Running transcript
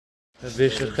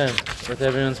B'Shechem, with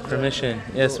everyone's permission.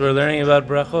 Yes, we're learning about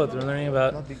brachot. We're learning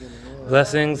about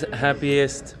blessings.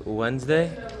 Happiest Wednesday.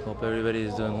 Hope everybody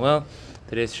is doing well.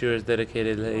 Today's shiur is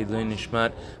dedicated to Eilui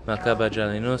Nishmat Malka bat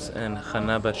Jalinus and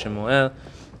Chana bat Shemuel,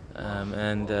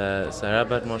 and Sarah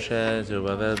bat Moshe,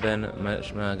 Zerubbabel ben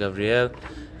Gavriel,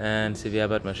 and Sivia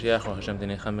bat Mashiach. Or Hashem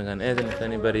Tinecham Began Eden. If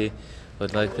anybody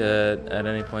would like to at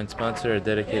any point sponsor or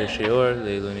dedicate a shiur,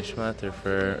 Leilui Nishmat, or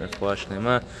for Refuah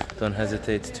Shlema, don't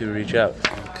hesitate to reach out.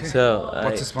 Okay. So,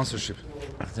 what's the sponsorship?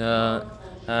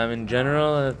 In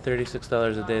general,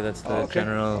 $36 a day. That's the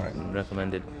general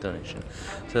recommended donation.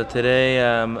 So today,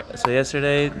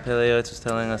 yesterday, Pele Yoetz was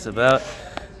telling us about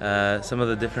some of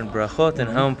the different brachot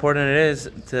and how important it is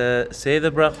to say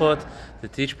the brachot, to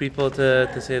teach people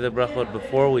to say the brachot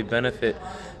before we benefit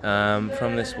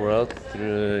from this world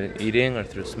through eating or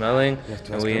through smelling,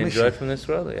 and we enjoy from this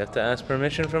world. We have to ask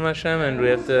permission from Hashem, and we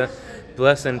have to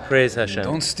bless and praise Hashem.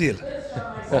 Don't steal.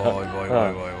 Boy.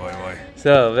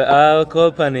 So, Ve'al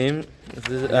kol panim,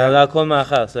 Ve'al kol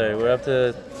ma'achal, sorry, we're up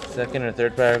to second or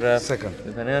third paragraph. Second.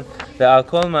 Ve'al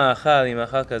kol ma'achal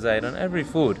imachal kazayit, on every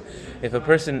food. If a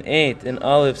person ate an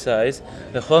olive size,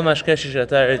 Ve'chol mashkeh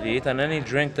sheshata ervit, on any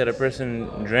drink that a person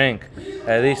drank,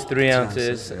 at least 3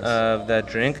 ounces of that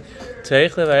drink,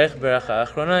 tzarich levarech beracha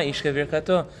achrona ish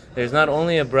kevirkato. There's not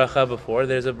only a bracha before,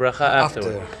 there's a bracha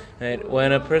afterward. Right?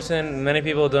 When a person, many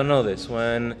people don't know this,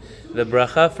 when the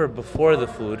bracha for before the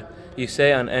food, you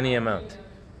say on any amount.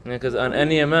 Because on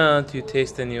any amount, you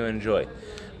taste and you enjoy.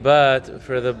 But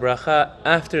for the bracha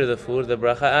after the food, the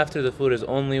bracha after the food is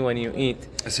only when you eat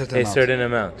a certain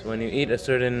amount. When you eat a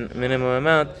certain minimum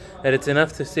amount, that it's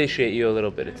enough to satiate you a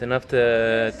little bit. It's enough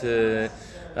to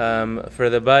for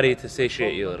the body to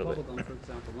satiate you a little bit. Bubblegum, for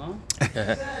example, no?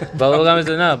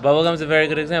 Bubblegum is a very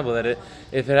good example. That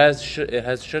if it has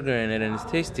sugar in it and it's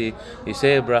tasty, you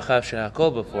say a bracha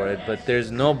shehakol before it, but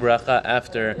there's no bracha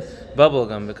after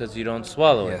bubblegum because you don't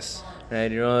swallow it. Yes. Right?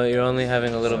 You're only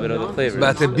having a little bit of the flavor.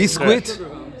 But a biscuit?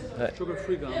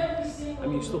 Sugar-free gum, I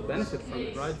mean, you still benefit from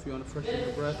it, right? If you want to freshen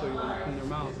your breath or you want to clean your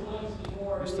mouth,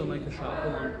 you still make a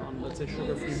shahakol on, let's say,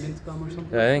 sugar-free mint gum or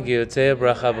something? I think you would say a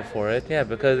bracha before it,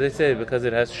 because they say because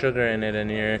it has sugar in it and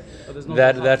No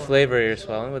that flavor you're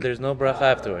swallowing, but there's no bracha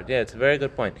afterward. Yeah, it's a very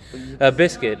good point. A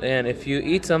biscuit, and if you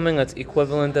eat something that's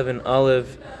equivalent of an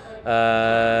olive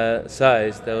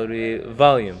size, that would be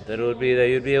volume. That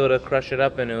you'd be able to crush it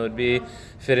up and it would be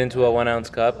fit into a 1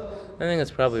 ounce cup. I think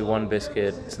it's probably one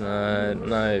biscuit. It's not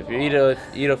if you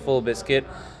eat a full biscuit,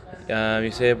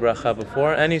 you say a bracha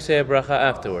before and you say a bracha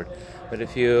afterward. But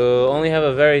if you only have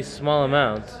a very small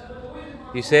amount,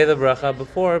 you say the bracha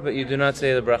before, but you do not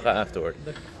say the bracha afterward.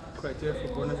 The criteria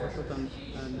for born nefashot and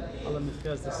ala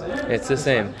mifka is the same? It's the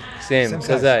same.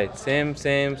 Kazait. Same.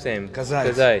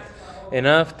 Kazait.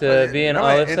 Enough to be an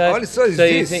olive size. So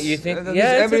you think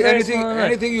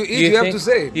anything you eat, you have to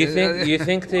say it. You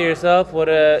think to yourself,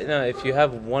 if you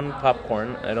have one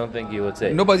popcorn, I don't think you would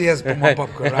say. Nobody has one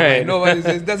popcorn, right? Nobody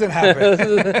says, it doesn't happen.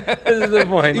 This is the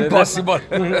point. Impossible.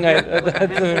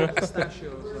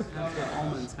 Pistachios,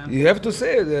 almonds, You have to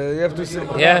say it.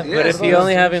 Yeah, but if you're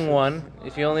only having one,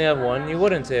 you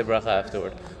wouldn't say a bracha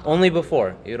afterward. Only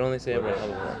before. You'd only say a bracha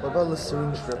before. What about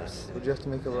Listerine strips? Would you have to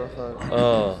make a bracha?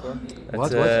 Oh,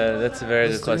 that's a very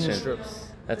good question. Strips.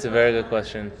 That's a very good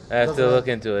question. I have to look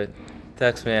into it.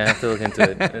 Text me, I have to look into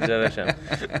it.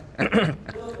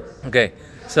 Okay,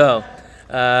 so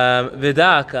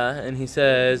Vidaka, and he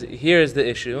says, here's the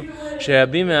issue.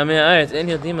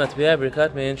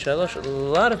 A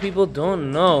lot of people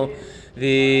don't know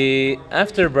the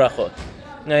after brachot.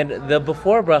 Right, the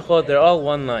before brachot, they're all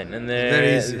one line, and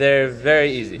they're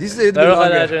very easy. This is But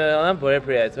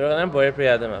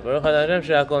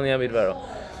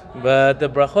the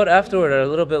brachot afterward are a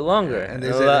little bit longer, and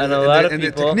a lot of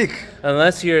people,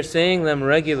 unless you're saying them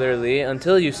regularly,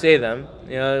 until you say them,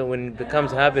 when it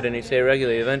becomes a habit and you say it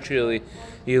regularly, eventually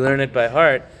you learn it by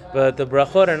heart. But the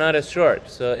brachot are not as short.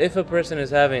 So if a person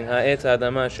is having ha'etz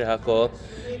adama shehakol,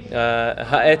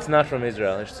 ha'etz not from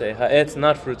Israel, I should say, ha'etz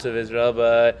not fruits of Israel,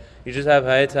 but you just have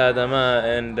ha'etz adama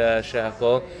and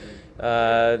shehakol,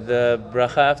 the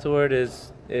bracha afterward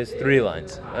is 3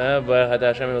 lines.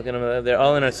 They're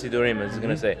all in our sidurim, as it's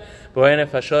going to say. It's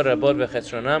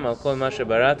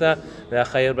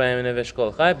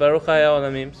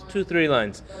 2-3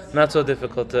 lines. Not so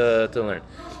difficult to learn.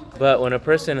 But when a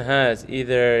person has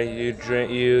either you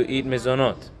eat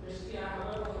mizonot,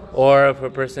 or if a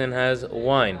person has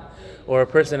wine, or a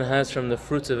person has from the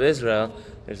fruits of Israel,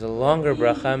 there's a longer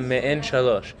bracha, me'en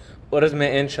shalosh. What does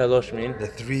me'en shalosh mean? The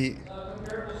 3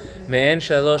 Me'en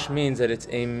shalosh means that it's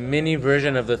a mini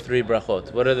version of the 3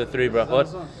 brachot. What are the 3 brachot?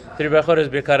 3 brachot is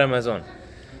Birkat Hamazon.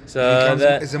 So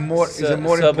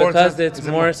because it's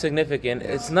more significant,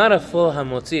 it's not a full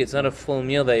hamotzi, it's not a full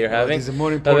meal that you're having,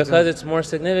 but because it's more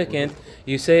significant,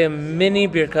 you say a mini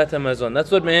birkat hamazon.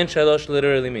 That's what me'en shalosh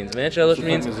literally means. Me'en shalosh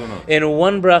means in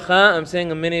one bracha, I'm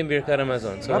saying a mini birkat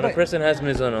hamazon. So when a person has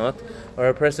mizonot, or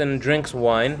a person drinks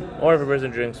wine, or if a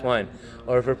person drinks wine,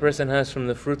 or if a person has from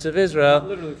the fruits of Israel,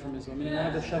 literally from Israel, meaning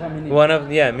one of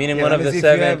the shava minim. one of the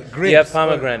 7. You have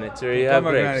pomegranates, or you have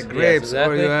grapes. Yes,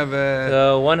 exactly. Or you have.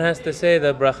 So one has to say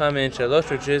the bracha me'en shalosh,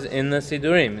 which is in the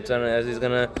sidurim. It's on, as he's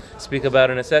gonna speak about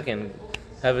in a second.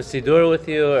 Have a sidur with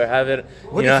you, or have it,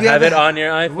 have it on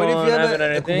your iPhone. What if you have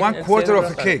anything, 1/4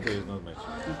 of a cake?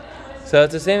 So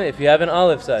it's the same if you have an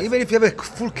olive size. Even if you have a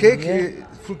full cake.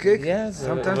 Yes.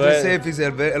 Sometimes they say if it's a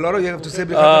lot of you have to say.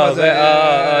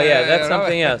 That's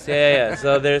something else. Yeah.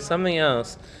 So there's something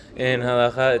else in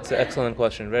halacha. It's an excellent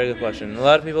question, very good question. A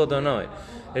lot of people don't know it.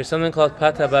 There's something called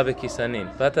pata baba kisanin.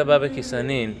 Pata baba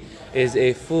kisanin is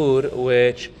a food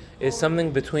which is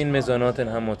something between mizonot and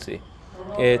hamotzi.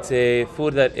 It's a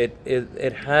food that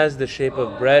it has the shape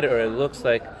of bread, or it looks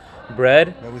like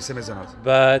bread. But we say mizonot.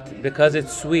 But because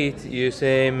it's sweet, you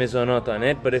say mizonot on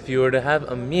it. But if you were to have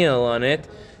a meal on it,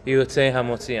 you would say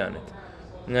hamotzi on it.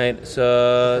 Right? So,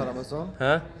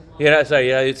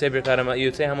 you'd say birkat hamazon.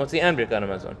 You'd say hamotzi and birkat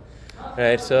hamazon.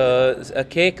 Right? So a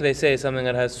cake, they say, is something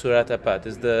that has surat apat,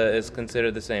 is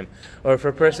considered the same. Or for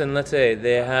a person, let's say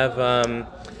they have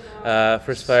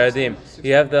for Sfaradim,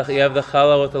 you have the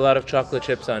challah with a lot of chocolate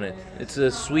chips on it. It's a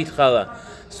sweet challah.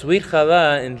 Sweet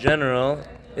challah in general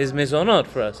is mizonot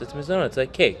for us. It's mizonot. It's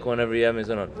like cake whenever you have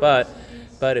mizonot.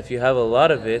 But if you have a lot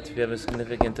of it, if you have a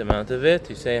significant amount of it,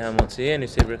 you say hamotzi and you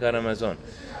say birkat hamazon.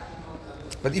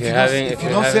 But if you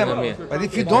don't say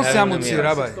hamotzi,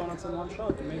 Rabbi.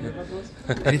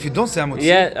 And if you don't say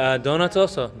hamotzi, donuts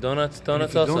also. Donuts also.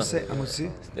 If you don't say hamotzi,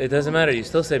 it doesn't matter. You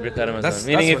still say birkat hamazon.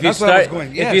 Meaning, if you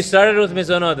started with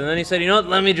mizonot and then you said,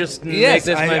 let me just make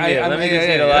this my meal. Let me just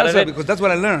eat a lot of it. Because that's what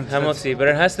I learned. Hamotzi, but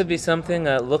it has to be something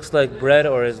that looks like bread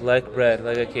or is like bread,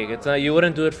 like a cake. It's not. You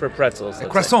wouldn't do it for pretzels. A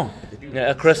croissant.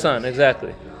 Yeah, a croissant,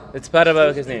 exactly. It's part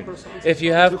of his name. If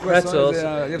you have pretzels,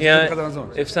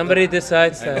 if somebody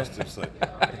decides to...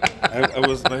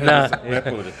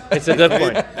 It's a good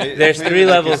point. There's 3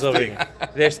 levels over here.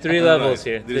 There's 3 levels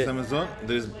here. There's Hamazon,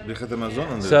 there's Birkat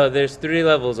Hamazon, so there's 3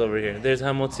 levels over here. There's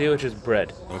hamotzi, which is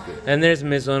bread. Okay. And there's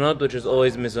mizonot, which is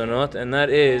always mizonot, and that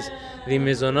is the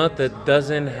mizonot that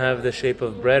doesn't have the shape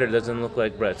of bread or doesn't look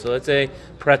like bread. So let's say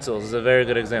pretzels is a very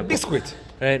good example. Biscuit.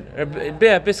 Right?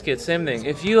 Biscuits, same thing.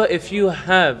 If you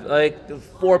have like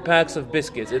 4 packs of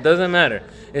biscuits, it doesn't matter.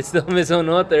 It's still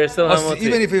mizonot, there's still hamotzi.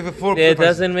 Even if you have 4 it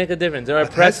doesn't make a difference. There are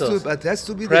pretzels. It has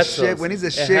to be pretzels. The shape. When it's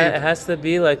the shape. It has to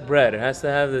be like bread. It has to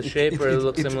have the shape or it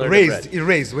looks similar to bread. It's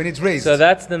raised. When it's raised. So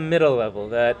that's the middle level.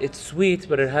 That it's sweet,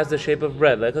 but it has the shape of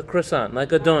bread, like a croissant,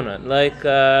 like a donut,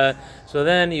 so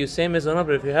then you say mizonot,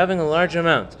 but if you're having a large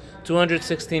amount,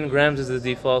 216 grams is the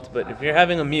default, but if you're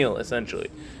having a meal, essentially,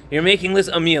 you're making this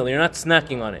a meal, you're not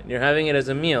snacking on it, you're having it as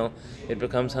a meal, it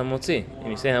becomes hamotzi. And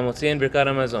you say hamotzi and birkat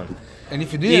hamazon. And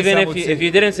if you didn't if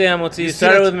you didn't say hamotzi, you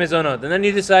started with mizonot, and then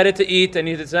you decided to eat, and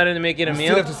you decided to make it a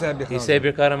meal, you say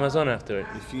birkat hamazon afterward.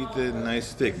 If you eat a nice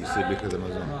steak, you say birkat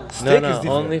hamazon.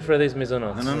 No, only for these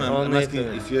mizonot. No, I'm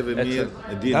asking if you have a meal,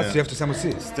 a dinner, you have to say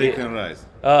hamotzi. Steak and rice.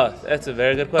 Oh, that's a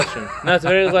very good question. No, it's a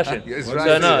very good question.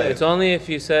 It's only if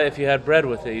you had bread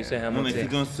with it, you say hamotzi. No, if you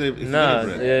don't say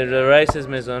the rice is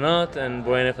mizonot and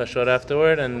borei nefashot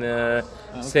afterward, and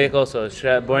steak also.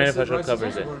 Borei nefashot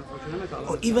covers it.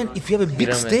 Or even if you have a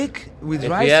big steak with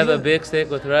rice. If you have a big steak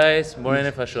with rice, borei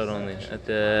nefashot only. It's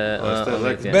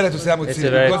better to say hamotzi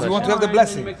because you want to have the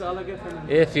blessing.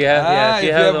 If you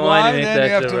have the wine, you make the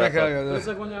extra bracha. It's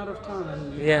like when you're out of town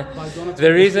and you buy donuts.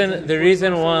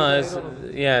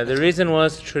 The reason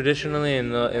was traditionally in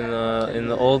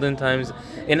the olden times,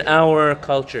 in our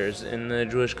cultures, in the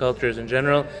Jewish cultures in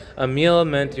general, a meal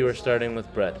meant you were starting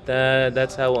with bread.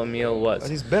 That's how a meal was.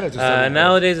 But it's better to start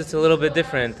nowadays it's a little bit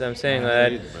different. I'm saying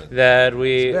that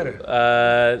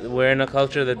we're in a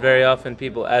culture that very often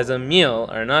people as a meal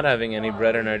are not having any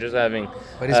bread and are just having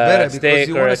steak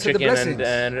or a chicken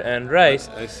and rice.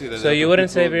 I see that. So you wouldn't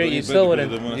say you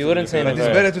wouldn't say but it's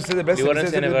better to say the best. You wouldn't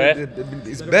say nevarech.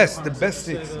 It's best. The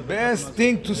best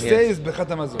thing to say is birkat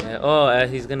hamazon.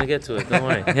 He's gonna get to it. Don't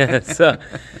worry. So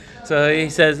So he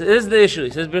says, this is the issue.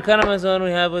 He says, Birkat Hamazon we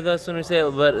have with us when we say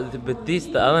it, but this,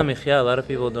 the Ala Michya, a lot of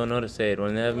people don't know to say it.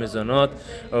 When they have mizonot,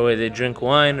 or when they drink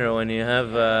wine, or when you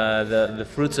have the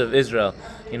fruits of Israel,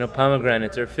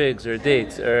 pomegranates, or figs, or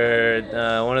dates, or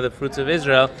one of the fruits of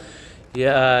Israel,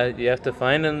 yeah, you have to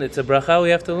find, and it's a bracha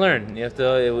we have to learn.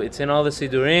 It's in all the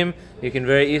Sidurim. You can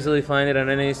very easily find it on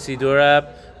any Sidur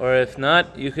app, or if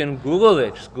not, you can Google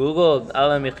it. Just Google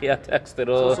Ala Michya text.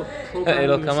 It'll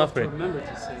come up for you. Remember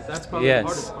to say. That's probably the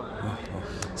hardest part.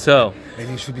 So. And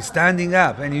you should be standing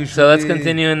up, and you should. So let's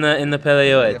continue in the Pele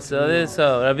Yoetz.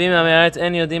 So Rabbi Mami'aretz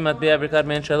en yodim matbi'a birkat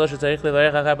mein shalosh tzarich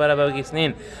levarech achar parava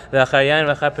v'gisnin ve'achar yain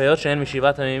ve'achar peyot she'en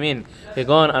mishivat hamimin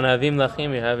kegon anavim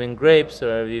lachim. You're having grapes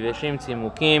or viveshim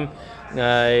tzimukim.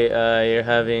 You're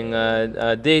having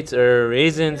dates or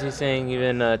raisins. He's saying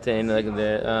even like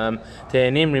the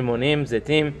te'anim, rimonim,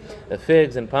 zetim,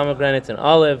 figs and pomegranates and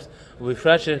olives.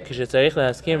 U'bifrat kishetzarich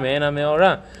lehaskir me'en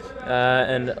ha'me'orah.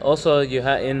 And also you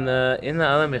have in the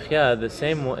Ala Michya the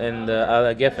same in the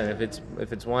Ala Gefen.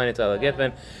 If it's wine, it's Ala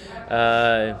Gefen.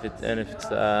 If it's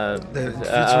Ala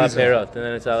Perot, and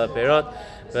then it's Ala Perot.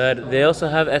 But they also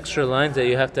have extra lines that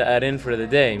you have to add in for the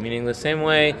day. Meaning the same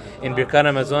way in Birkat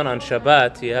Hamazon on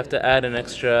Shabbat, you have to add an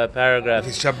extra paragraph. If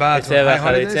it's Shabbat or high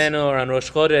holidays, or on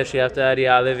Rosh Chodesh, you have to add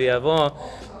Ya'aleh v'yavo.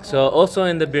 So also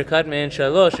in the Birkat Me'en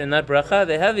Shalosh, in that bracha,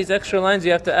 they have these extra lines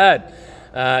you have to add.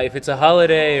 If it's a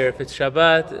holiday or if it's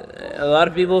Shabbat, a lot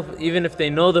of people, even if they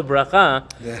know the bracha,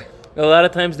 a lot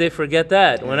of times they forget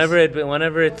that. Yes. Whenever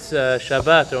it's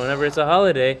Shabbat or whenever it's a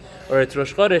holiday or it's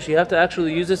Rosh Chodesh, you have to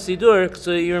actually use a Sidur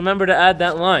so you remember to add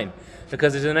that line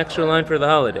because there's an extra line for the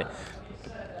holiday.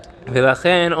 And therefore,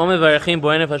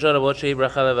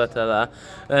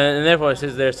 it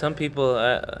says there are some people.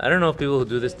 I don't know if people who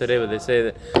do this today, but they say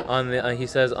that he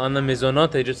says on the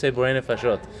mizonot they just say borei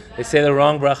nefashot. They say the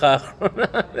wrong bracha.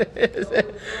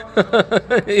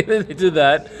 They do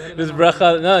that. This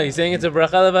bracha. No, he's saying it's a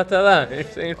bracha levatala. He's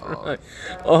saying it wrong.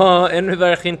 Oh, en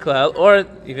mevarachin klal, or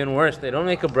even worse, they don't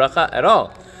make a bracha at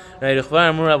all. Right, וכבר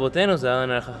אמרו רבותינו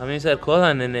ז"ל, החכמים said, כל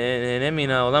הנהנה מן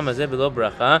העולם הזה בלא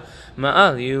ברכה,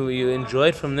 מעל, you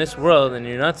enjoyed from this world and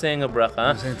you're not saying a bracha.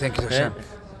 I'm saying thank you to Hashem.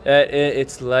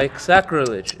 It's like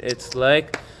sacrilege. It's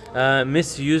like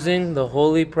misusing the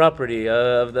holy property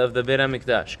of the Beit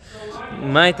HaMikdash.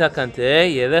 מה יתקנתה?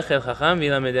 ילך אל חכם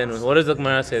וילמדנו. What does the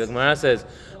Gemara say? The Gemara says,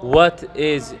 what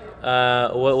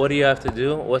do you have to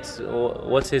do?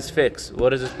 What's his fix? What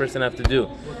does this person have to do?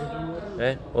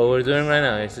 Right? What we're doing right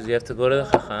now, he says you have to go to the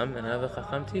Chacham and have a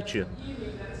Chacham teach you.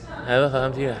 Have a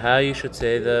Chacham teach you how you should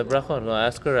say the brachot. Go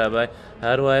ask a rabbi,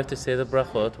 how do I have to say the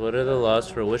brachot? What are the laws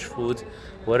for which foods?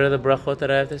 What are the brachot that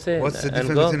I have to say? What's the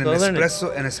difference between an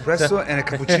espresso and a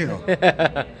cappuccino?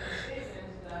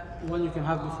 One you can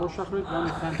have before Shachrit, one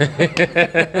you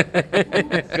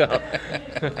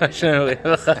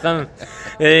can't.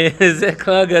 זה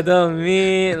כלל גדול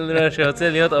מי שרוצה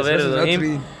להיות עובד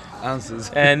אלוהים.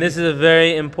 And this is a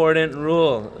very important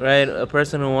rule, right? A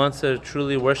person who wants to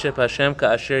truly worship Hashem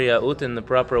ka'asher ya'ut in the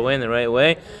proper way, in the right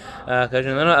way. And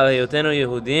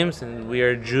we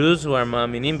are Jews who are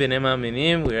ma'aminim b'nei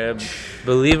ma'aminim. We are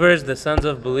believers, the sons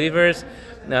of believers.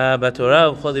 B'Torah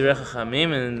u'chol divrei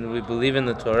chachamim, and we believe in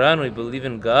the Torah, and we believe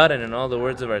in God, and in all the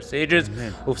words of our sages.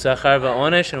 U'v'sachar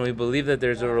va'onesh, and we believe that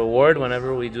there's a reward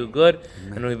whenever we do good,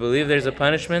 and we believe there's a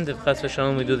punishment if chas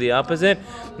v'shalom we do the opposite.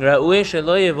 Ra'ui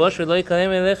shelo yevosh v'lo yikalem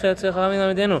elecha tzei chachamim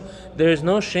lamedenu. There's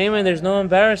no shame and there's no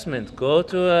embarrassment. Go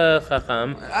to a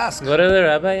chacham, go to the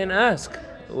rabbi and ask.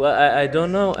 Well, I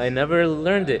don't know. I never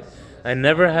learned it. I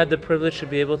never had the privilege to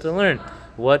be able to learn.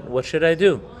 What should I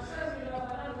do?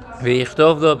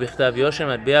 ויכתוב לו בכתב יושם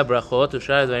מטביע ברכות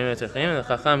ושאר הדברים הצריכים, and the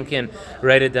Chacham can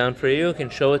write it down for you, can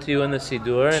show it to you in the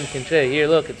Sidur, and can say, here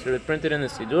look, it's printed in the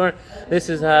Sidur, this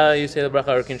is how you say the bracha,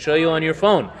 or can show you on your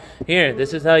phone, here,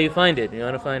 this is how you find it. You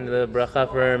want to find the bracha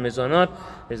for mizonot,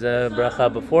 there's a bracha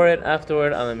before it,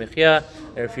 afterward, ala michya,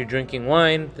 or if you're drinking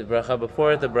wine, the bracha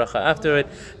before it, the bracha after it.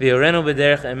 V'yorenu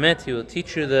b'derech emet, he will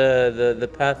teach you the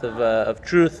path of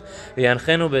truth.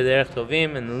 V'yanchenu b'derech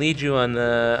tovim, and lead you on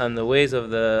the ways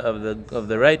of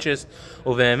the righteous.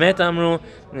 Uve'emet amru,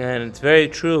 and it's very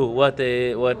true what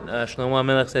Shlomo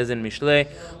HaMelech says in Mishlei.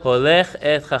 Holech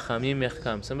et chachamim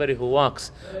yechkam. Somebody who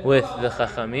walks with the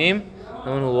chachamim,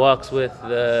 someone who walks with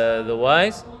the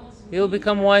wise, he'll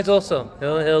become wise also.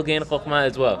 He'll gain chokhmah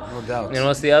as well. No doubt. And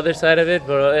what's the other side of it?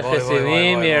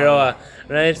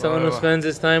 Right? Someone who spends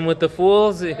his time with the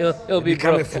fools, he'll be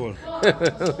broke. Become a fool.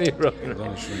 He'll be broken.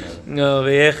 No,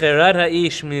 v'yecherad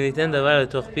ha'ish militen davar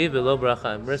letoch piv v'lo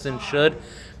bracha. A person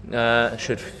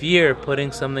should fear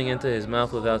putting something into his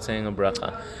mouth without saying a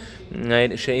bracha.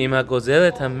 Right? שאם הגוזל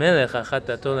את המלך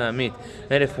החלטתו להמית.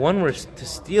 That if one were to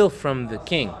steal from the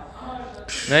king,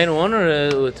 right? One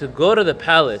were to go to the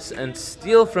palace and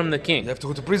steal from the king. You have to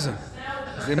go to prison.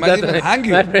 They might even hang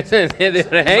you. They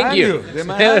would hang you. They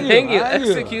might hang you.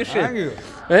 Execution. Hang you.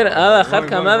 על אחת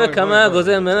כמה וכמה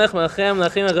גוזל מלך מלכי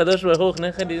המלכים הקדוש ברוך הוא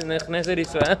כנסת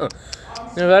ישראל.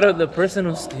 About the person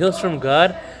who steals from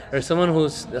God, or someone who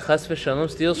chas v'shalom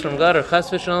steals from God, or chas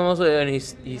v'shalom also, and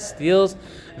he steals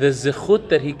the zechut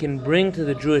that he can bring to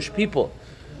the Jewish people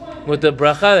with the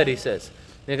bracha that he says.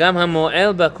 וגם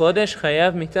המועל בקודש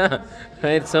חייב מיתה.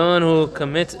 Right? Someone who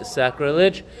commits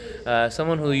sacrilege,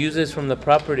 someone who uses from the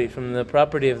property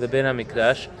of the Beit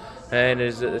HaMikdash, and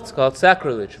it's called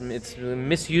sacrilege. It's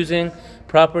misusing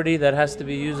property that has to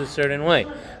be used a certain way.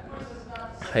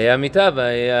 חייב מיתה,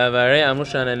 והרי אמרו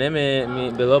שהנהנה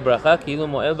בלא ברכה כאילו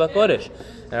מועל בקודש.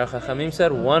 Our Chachamim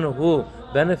said, one who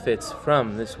benefits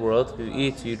from this world, who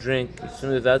eats, you drink,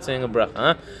 without saying a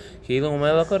bracha, כאילו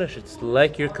מועל בקודש. It's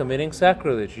like you're committing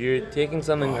sacrilege. You're taking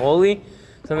something holy,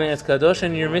 something that's kadosh,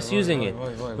 and you're misusing it.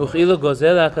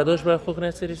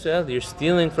 You're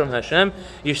stealing from Hashem.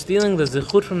 You're stealing the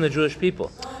zechut from the Jewish people.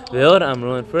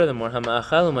 And furthermore, now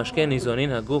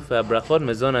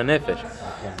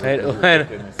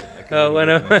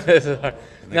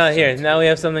we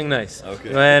have something nice.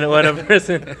 Okay.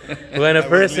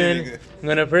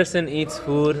 When a person eats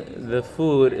food, the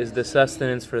food is the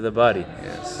sustenance for the body.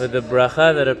 Yes. But the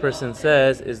bracha that a person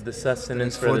says is the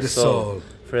sustenance for the soul.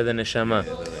 For the neshama.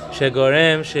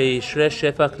 Shegorem sheishre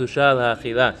shefa kedusha al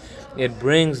ha'achila. It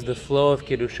brings the flow of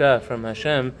kedusha from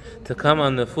Hashem to come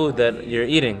on the food that you're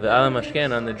eating, the al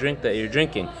mashken, on the drink that you're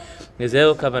drinking.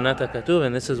 Gezeu kavanat hakatuv,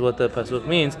 and this is what the pasuk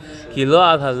means. Ki lo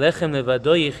al halechem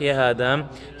levado yichye ha'adam,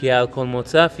 ki al kol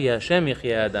motza fi Hashem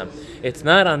yichye ha'adam. It's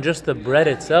not on just the bread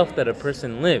itself that a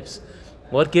person lives.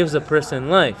 What gives a person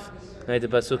life? Right, the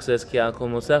pasuk says, "Ki al kol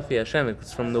motza fi Hashem."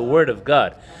 It's from the word of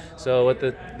God. So what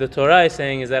the Torah is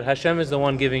saying is that Hashem is the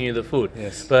one giving you the food.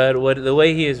 Yes. But the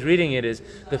way he is reading it is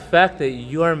the fact that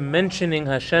you are mentioning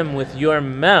Hashem with your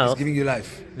mouth. It's giving you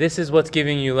life. This is what's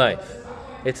giving you life.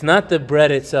 It's not the bread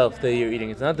itself that you're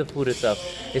eating. It's not the food itself.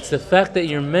 It's the fact that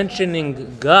you're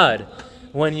mentioning God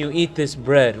when you eat this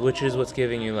bread, which is what's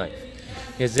giving you life.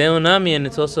 And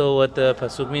it's also what the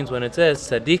pasuk means when it says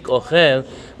Sadiq ochel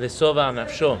v'sova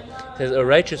nafsho. It says a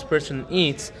righteous person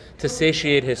eats to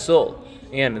satiate his soul.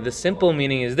 And the simple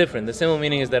meaning is different. The simple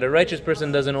meaning is that a righteous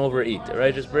person doesn't overeat. A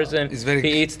righteous person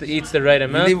eats the right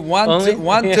amount. You leave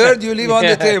one third you leave on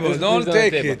the table. Don't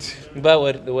take it.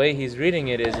 But the way he's reading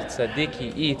it is it's Sadiq, he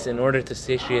eats in order to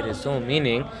satiate his soul,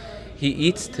 meaning he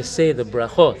eats to say the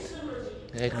brachot.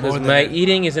 Because my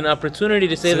eating is an opportunity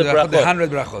to say the brachot. The 100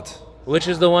 brachot. Which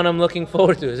is the one I'm looking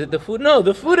forward to? Is it the food? No,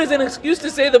 the food is an excuse to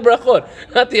say the brachot,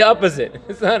 not the opposite.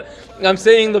 It's not, I'm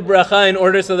saying the bracha in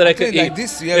order so that I can like eat.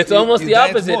 this, It's almost the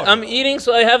opposite. More. I'm eating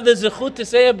so I have the zechut to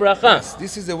say a bracha. Yes,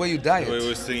 this is the way you diet. We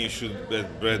were saying you should eat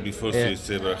bread before so you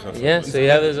say bracha. Yeah, so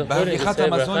you have the zechut and you say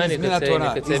bracha and you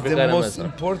It's say the most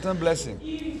important blessing.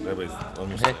 Rabbi,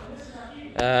 almost.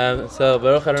 So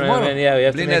Baruch Adonai, we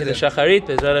have to make the shacharit.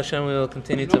 Bezrat Hashem, we will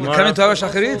continue tomorrow. Coming to our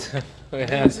shacharit?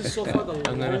 This is so far the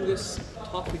longest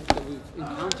topic that we've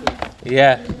encountered.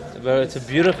 Yeah, but it's a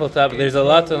beautiful topic. There's a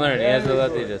lot to learn. He has a lot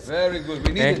to teach us. Very good.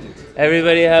 We needed it.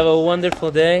 Everybody have a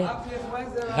wonderful day.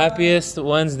 Happiest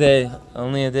Wednesday.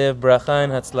 Only a day of bracha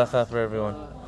and hatzlacha for everyone.